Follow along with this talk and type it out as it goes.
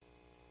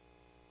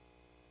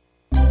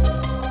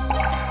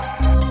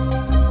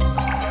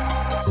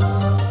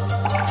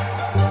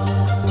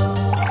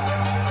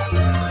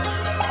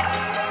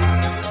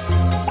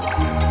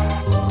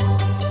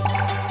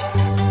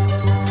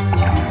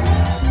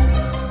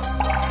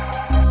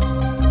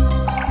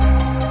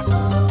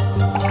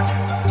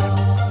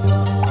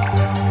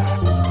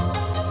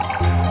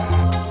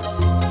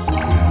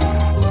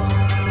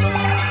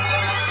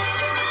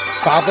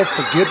Father,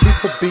 forgive me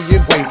for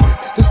being wayward.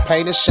 This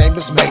pain and shame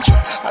is major.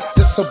 I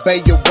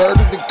disobey your word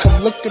and then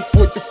come looking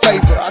for your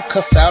favor. I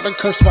cuss out and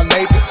curse my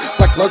neighbor,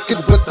 like lurking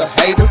with a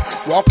hater,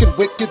 walking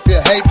wicked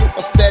behavior,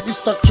 a steady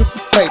searching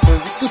for paper.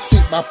 You can see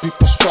my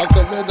people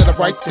struggling and I'm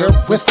right there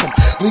with them.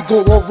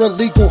 Legal or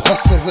illegal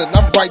hustling,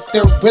 I'm right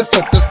there with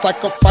them. It's like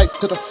a fight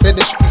to the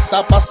finish, we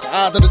side by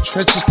side in the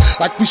trenches,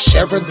 like we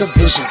sharing the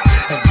vision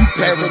and you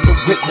bearing the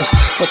witness.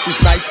 But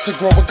these nights are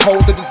growing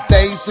colder, these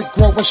days are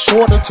growing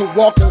shorter. To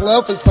walk in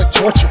love is like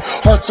torture,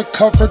 hearts are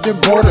covered in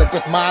mortar,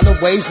 with minor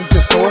ways and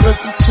disorder.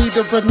 We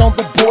teetering on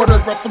the border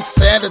of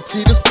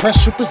insanity. This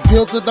pressure is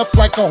building up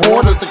like a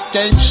hoarder. The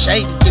game's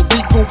shady and we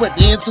going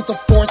into the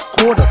fourth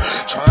quarter,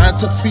 trying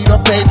to feed our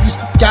babies.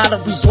 We gotta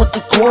resort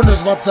to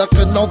corners while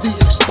ducking all the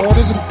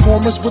extorters and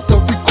informers with the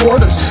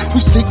recorders.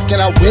 We seeking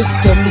our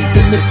wisdom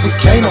even if we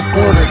can't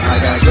afford it. I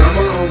got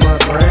drama on my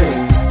brain,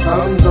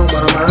 problems on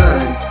my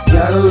mind.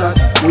 Got a lot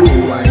to do,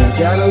 I ain't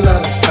got a lot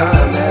of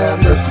time.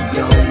 Have mercy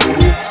on me,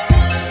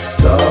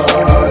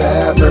 Lord,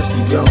 have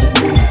mercy on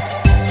me.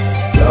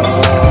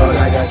 Lord,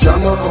 I got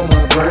drama on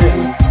my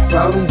brain,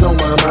 problems on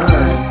my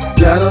mind.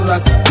 Got a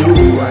lot to do,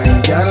 I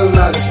ain't got a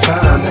lot of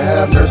time.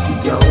 Have mercy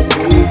on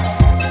me,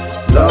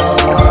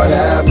 Lord,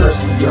 have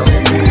mercy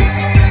on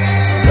me.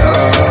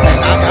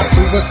 And I got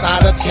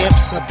suicide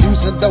attempts,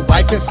 abusing the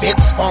wife and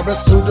fits,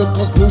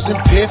 pharmaceuticals, losing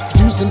piff,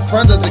 using in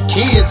front of the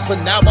kids.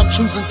 But now I'm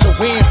choosing to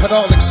win, put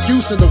all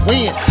excuse in the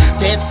wind.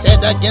 Dead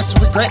set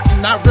against regret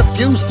and I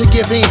refuse to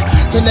give in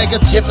to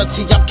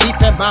negativity. I'm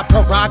keeping my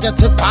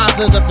prerogative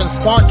positive and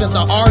sparking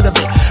the art of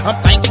it. I'm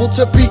thankful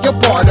to be a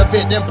part of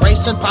it,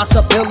 embracing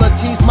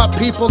possibilities. My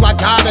people, I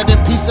got it,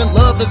 and peace and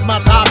love is my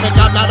topic.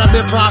 I'm not a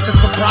mere prophet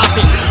for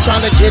profit,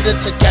 trying to get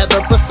it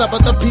together, but some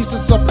of the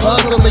pieces are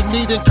puzzling,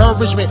 need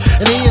encouragement.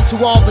 And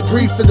into all the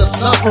grief and the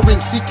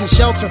suffering, seeking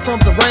shelter from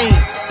the rain.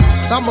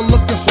 Some are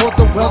looking for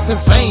the wealth and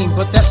fame,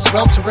 but that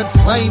sweltering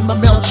flame will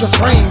melt your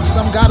frame.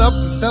 Some got up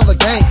and fell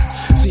again.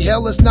 See,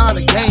 hell is not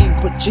a game,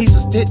 but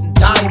Jesus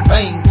didn't die in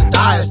vain. To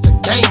die is to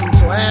gain,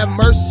 so have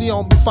mercy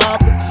on me,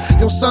 Father.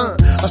 Your son,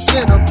 a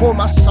sinner, pour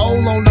my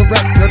soul on the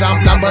record.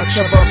 I'm not much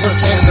of a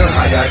pretender.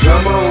 I got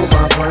drama on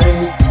my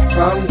brain,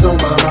 problems on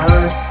my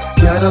mind.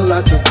 Got a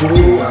lot to do,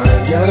 I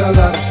ain't got a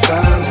lot of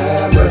time.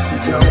 Have mercy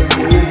on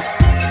me,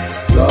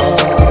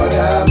 Lord,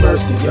 have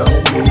mercy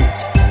on me.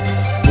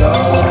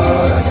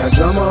 Lord, I got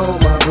drama on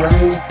my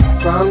brain,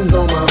 problems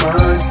on my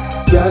mind.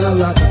 Got a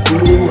lot to do,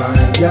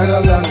 I ain't got a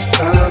lot